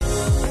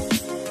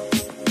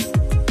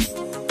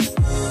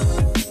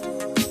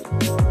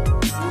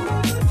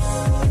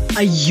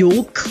Are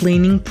your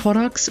cleaning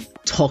products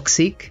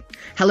toxic?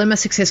 Hello, my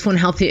successful and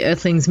healthy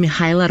earthlings.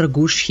 Mihaela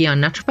Ragush here,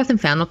 naturopath and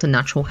founder of the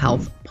Natural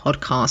Health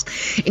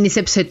Podcast. In this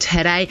episode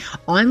today,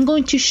 I'm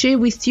going to share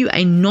with you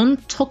a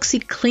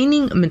non-toxic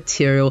cleaning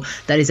material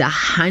that is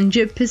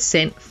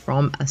 100%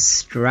 from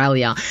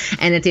Australia.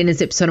 And at the end of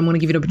this episode, I'm going to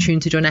give you an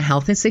opportunity to join a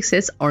health and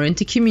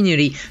success-oriented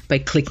community by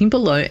clicking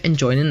below and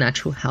joining the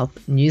Natural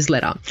Health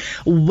newsletter.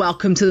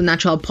 Welcome to the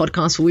Natural Health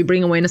Podcast, where we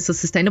bring awareness to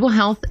sustainable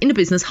health in the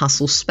business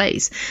hustle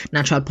space.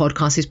 Natural Health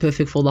Podcast is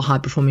perfect for the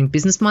high-performing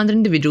business-minded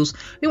individuals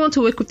who want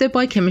to work with their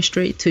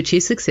biochemistry to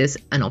achieve success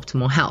and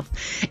optimal health.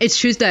 It's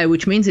Tuesday,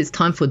 which means it's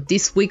time for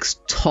this week's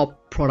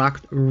top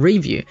product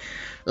review.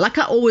 Like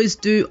I always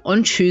do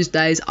on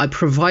Tuesdays, I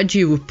provide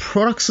you with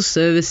products or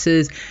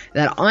services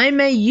that I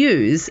may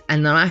use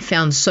and that I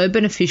found so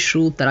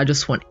beneficial that I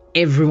just want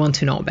everyone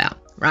to know about.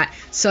 Right.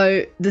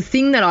 So the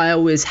thing that I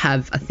always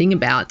have a thing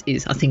about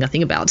is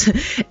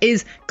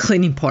is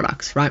cleaning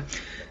products, right?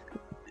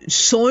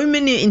 So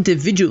many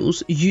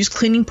individuals use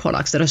cleaning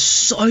products that are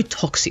so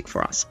toxic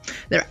for us.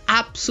 They're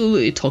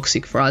absolutely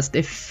toxic for us.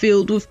 They're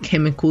filled with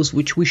chemicals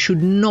which we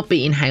should not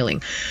be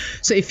inhaling.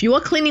 So if you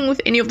are cleaning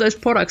with any of those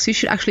products, you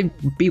should actually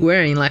be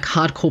wearing like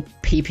hardcore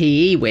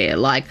PPE wear,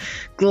 like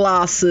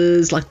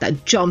glasses, like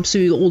that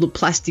jumpsuit, all the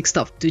plastic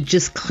stuff to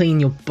just clean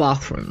your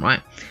bathroom,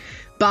 right?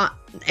 But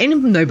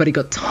ain't nobody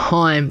got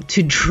time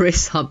to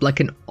dress up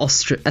like an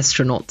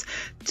astronaut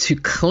to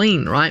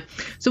clean, right?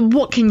 So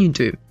what can you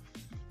do?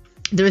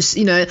 There's,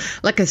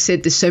 like I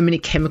said, there's so many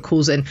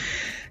chemicals, and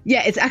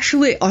yeah, it's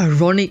actually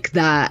ironic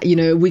that,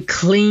 we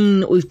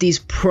clean with these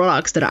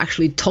products that are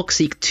actually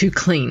toxic to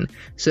clean.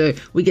 So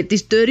we get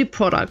these dirty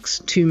products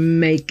to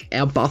make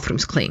our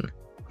bathrooms clean.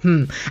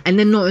 And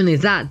then not only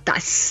that,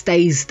 that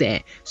stays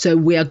there. So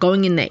we are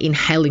going in there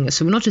inhaling it.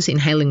 So we're not just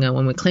inhaling it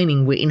when we're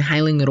cleaning, we're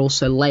inhaling it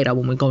also later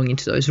when we're going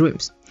into those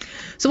rooms.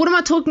 So what am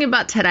I talking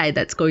about today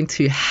that's going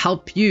to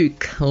help you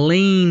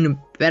clean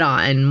better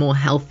and more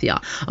healthier?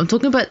 I'm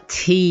talking about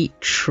tea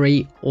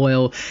tree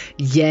oil.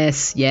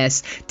 Yes.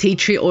 Tea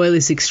tree oil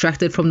is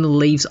extracted from the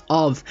leaves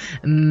of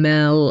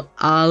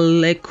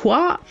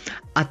Melaleuca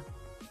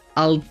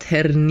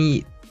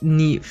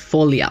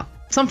alternifolia.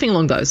 Something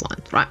along those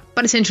lines, right?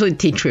 But essentially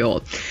tea tree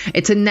oil.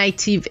 It's a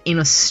native in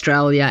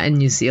Australia and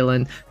New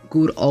Zealand,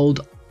 good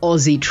old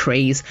Aussie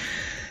trees.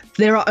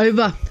 There are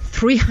over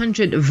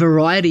 300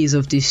 varieties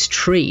of this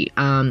tree,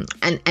 and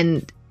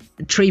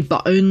tree,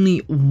 but only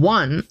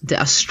one, the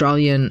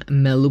Australian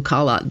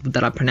Melaleuca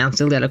that I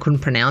pronounced earlier, that I couldn't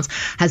pronounce,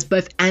 has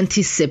both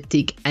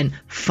antiseptic and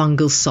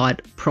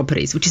fungicide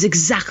properties, which is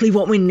exactly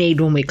what we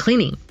need when we're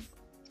cleaning.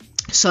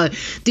 So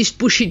this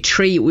bushy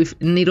tree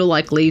with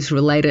needle-like leaves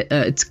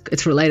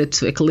it's related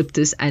to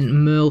eucalyptus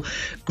and merle,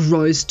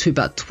 grows to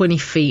about 20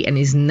 feet and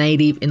is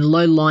native in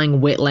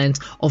low-lying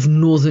wetlands of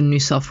northern New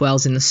South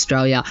Wales in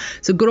Australia.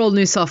 So good old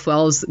New South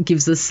Wales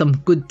gives us some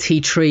good tea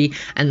tree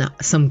and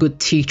some good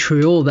tea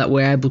tree oil that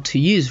we're able to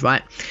use,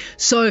 right?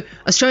 So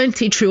Australian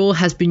tea tree oil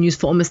has been used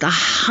for almost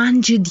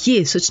 100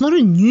 years, so it's not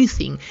a new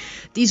thing.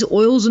 These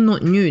oils are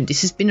not new.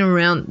 This has been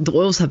around. The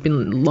oils have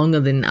been longer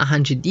than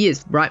 100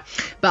 years, right?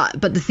 But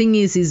the thing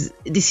is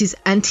this is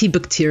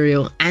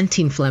antibacterial,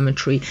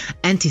 anti-inflammatory,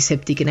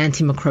 antiseptic, and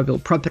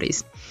antimicrobial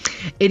properties.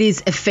 It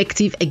is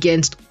effective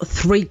against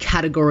 3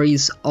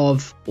 categories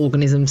of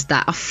organisms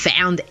that are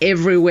found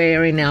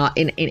everywhere in our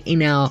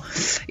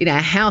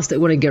house that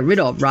we want to get rid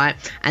of, right?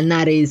 And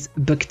that is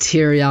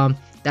bacteria,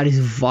 that is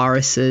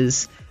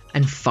viruses,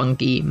 and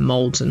fungi,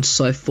 molds, and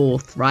so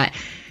forth, right?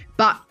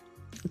 But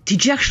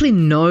did you actually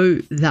know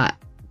that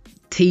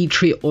tea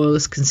tree oil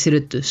is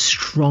considered the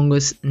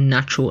strongest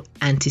natural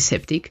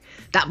antiseptic?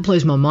 That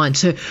blows my mind.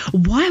 So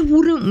why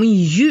wouldn't we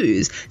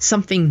use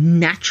something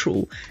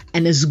natural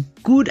and as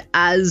good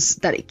as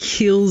that it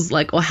kills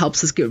or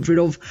helps us get rid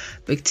of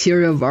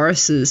bacteria,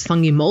 viruses,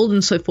 fungi, mold,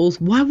 and so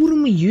forth? Why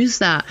wouldn't we use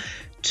that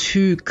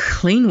to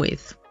clean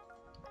with?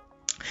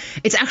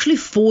 It's actually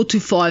 4 to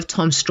 5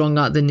 times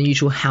stronger than the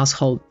usual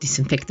household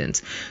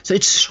disinfectants. So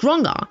it's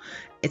stronger,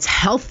 it's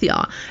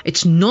healthier,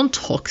 it's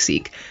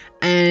non-toxic,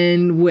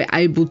 and we're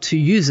able to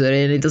use it,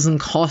 and it doesn't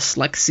cost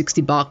like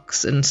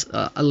 $60 and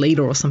a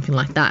liter or something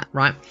like that,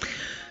 right?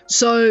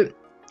 So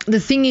the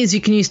thing is, you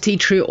can use tea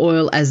tree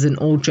oil as an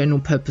all general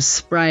purpose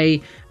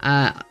spray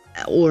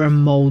or a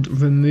mold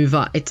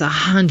remover. It's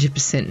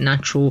 100%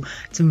 natural,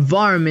 it's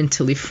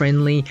environmentally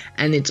friendly,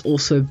 and it's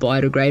also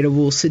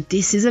biodegradable. So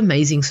this is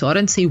amazing. So I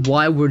don't see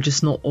why we're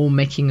just not all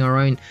making our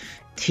own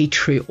tea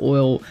tree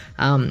oil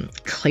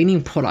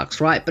cleaning products,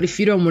 right? But if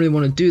you don't really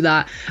want to do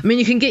that, I mean,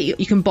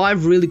 you can buy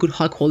really good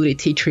high quality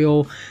tea tree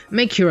oil,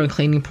 make your own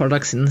cleaning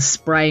products in the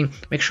spray.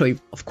 Make sure you,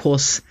 of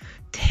course,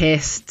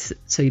 test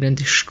so you don't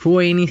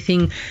destroy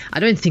anything. I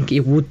don't think it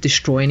would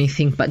destroy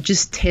anything, but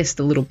just test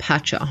a little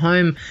patch at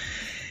home.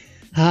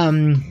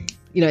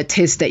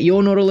 Test that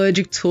you're not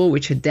allergic to,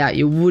 which I doubt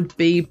you would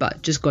be,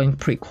 but just going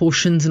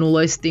precautions and all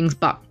those things.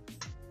 But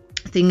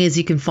Thing is,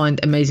 you can find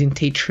amazing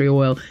tea tree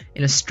oil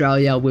in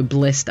Australia. We're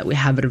blessed that we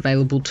have it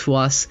available to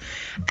us,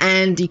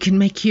 and you can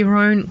make your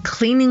own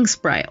cleaning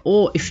spray.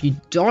 Or if you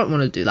don't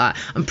want to do that,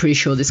 I'm pretty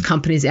sure there's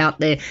companies out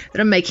there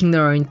that are making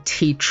their own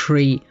tea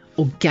tree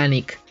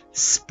organic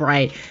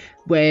spray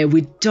where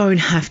we don't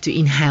have to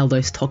inhale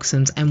those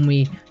toxins, and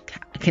we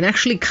can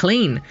actually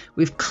clean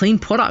with clean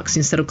products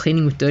instead of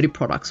cleaning with dirty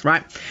products,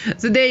 right?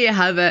 So there you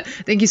have it.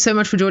 Thank you so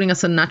much for joining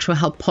us on Natural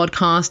Health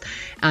Podcast.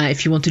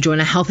 If you want to join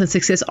a health and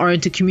success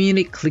oriented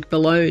community, click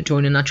below,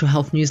 join a Natural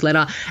Health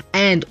newsletter,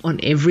 and on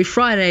every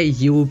Friday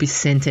you will be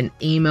sent an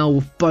email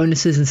with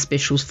bonuses and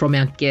specials from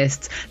our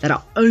guests that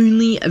are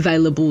only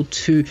available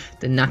to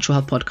the Natural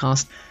Health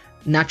Podcast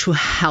Natural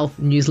Health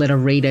newsletter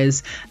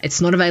readers. It's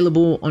not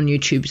available on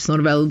YouTube, it's not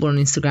available on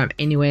Instagram,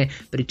 anywhere,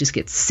 but it just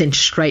gets sent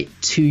straight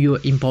to your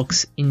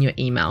inbox in your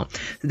email.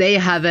 So there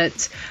you have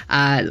it.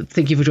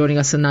 Thank you for joining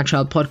us on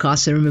Natural Health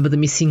Podcast, and remember, the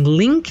missing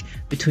link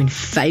between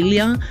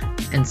failure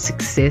and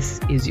success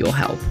is your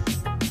health.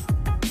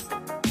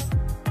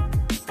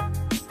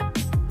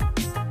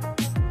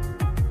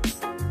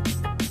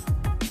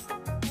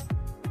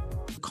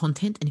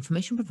 Content and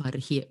information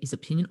provided here is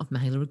opinion of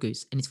Mahela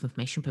Raguse and is for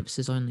information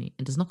purposes only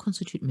and does not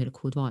constitute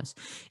medical advice.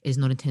 It is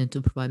not intended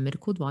to provide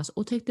medical advice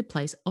or take the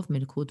place of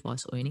medical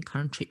advice or any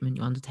current treatment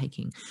you're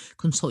undertaking.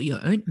 Consult your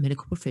own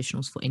medical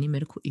professionals for any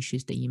medical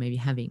issues that you may be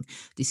having.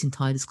 This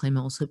entire disclaimer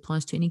also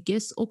applies to any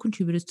guests or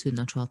contributors to the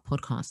Natural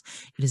Health Podcast.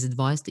 It is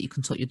advised that you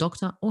consult your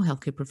doctor or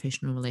healthcare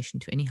professional in relation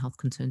to any health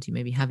concerns you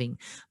may be having.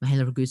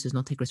 Mahela Raguse does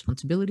not take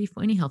responsibility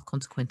for any health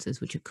consequences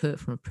which occur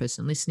from a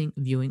person listening,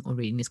 viewing, or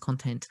reading this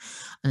content.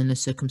 And in the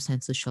circumstances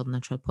shall the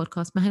Natural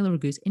Podcast, Mahela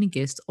Raguse, any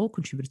guests or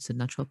contributors to the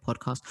Natural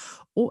Podcast,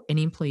 or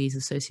any employees,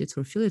 associates,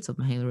 or affiliates of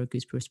Mahela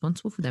Raguse be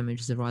responsible for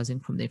damages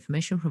arising from the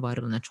information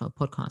provided on the Natural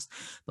Podcast.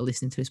 By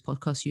listening to this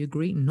podcast, you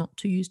agree not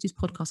to use this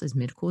podcast as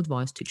medical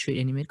advice to treat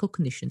any medical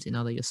conditions in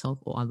either yourself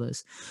or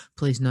others.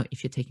 Please note,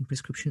 if you're taking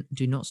prescription,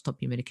 do not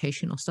stop your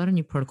medication or start a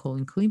new protocol,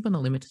 including but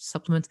not limited to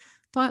supplements,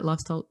 diet,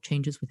 lifestyle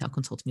changes without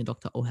consulting your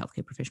doctor or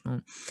healthcare professional.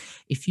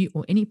 If you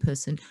or any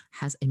person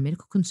has a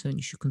medical concern,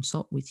 you should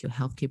consult with your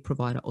healthcare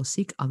provider or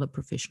seek other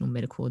professional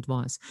medical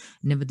advice.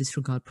 Never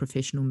disregard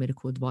professional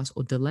medical advice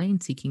or delay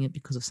in seeking it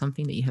because of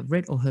something that you have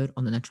read or heard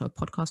on the Natural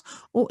Podcast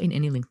or in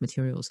any linked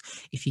materials.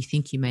 If you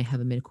think you may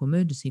have a medical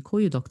emergency, call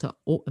your doctor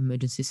or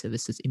emergency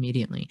services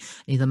immediately.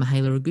 Neither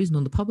Mahela Raguse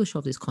nor the publisher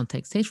of this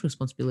content takes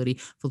responsibility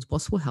for the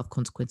possible health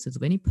consequences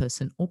of any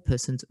person or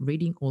persons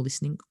reading or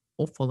listening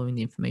or following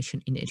the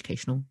information in the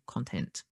educational content.